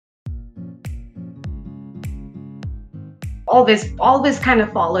always kind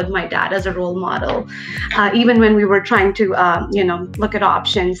of followed my dad as a role model. Even when we were trying to, look at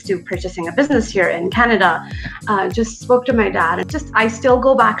options to purchasing a business here in Canada, just spoke to my dad. I still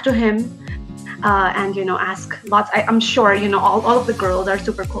go back to him. And ask lots. I'm sure all of the girls are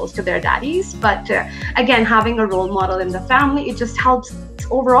super close to their daddies, but again, having a role model in the family, it just helps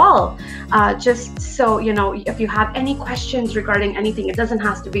overall. Just so if you have any questions regarding anything, it doesn't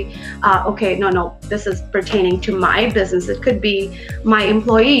have to be okay, no, this is pertaining to my business. It could be my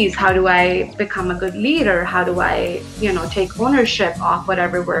employees. How do I become a good leader? How do I take ownership of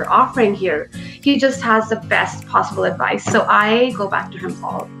whatever we're offering here? He just has the best possible advice, so I go back to him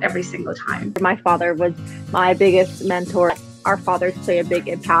every single time. My father was my biggest mentor. Our fathers play a big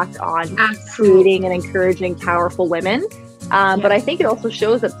impact on creating and encouraging powerful women. But I think it also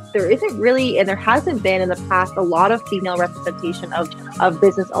shows that there isn't really, and there hasn't been in the past, a lot of female representation of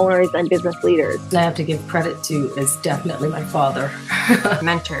business owners and business leaders. I have to give credit to is definitely my father.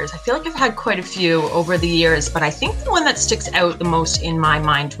 Mentors. I feel like I've had quite a few over the years, but I think the one that sticks out the most in my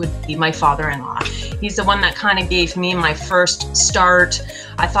mind would be my father-in-law. He's the one that kind of gave me my first start.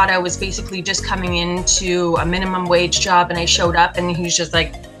 I thought I was basically just coming into a minimum wage job, and I showed up and he's just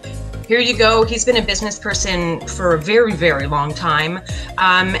like, here you go. He's been a business person for a very, very long time.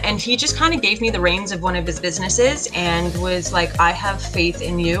 And he just kind of gave me the reins of one of his businesses and was like, I have faith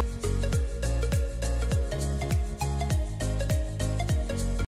in you.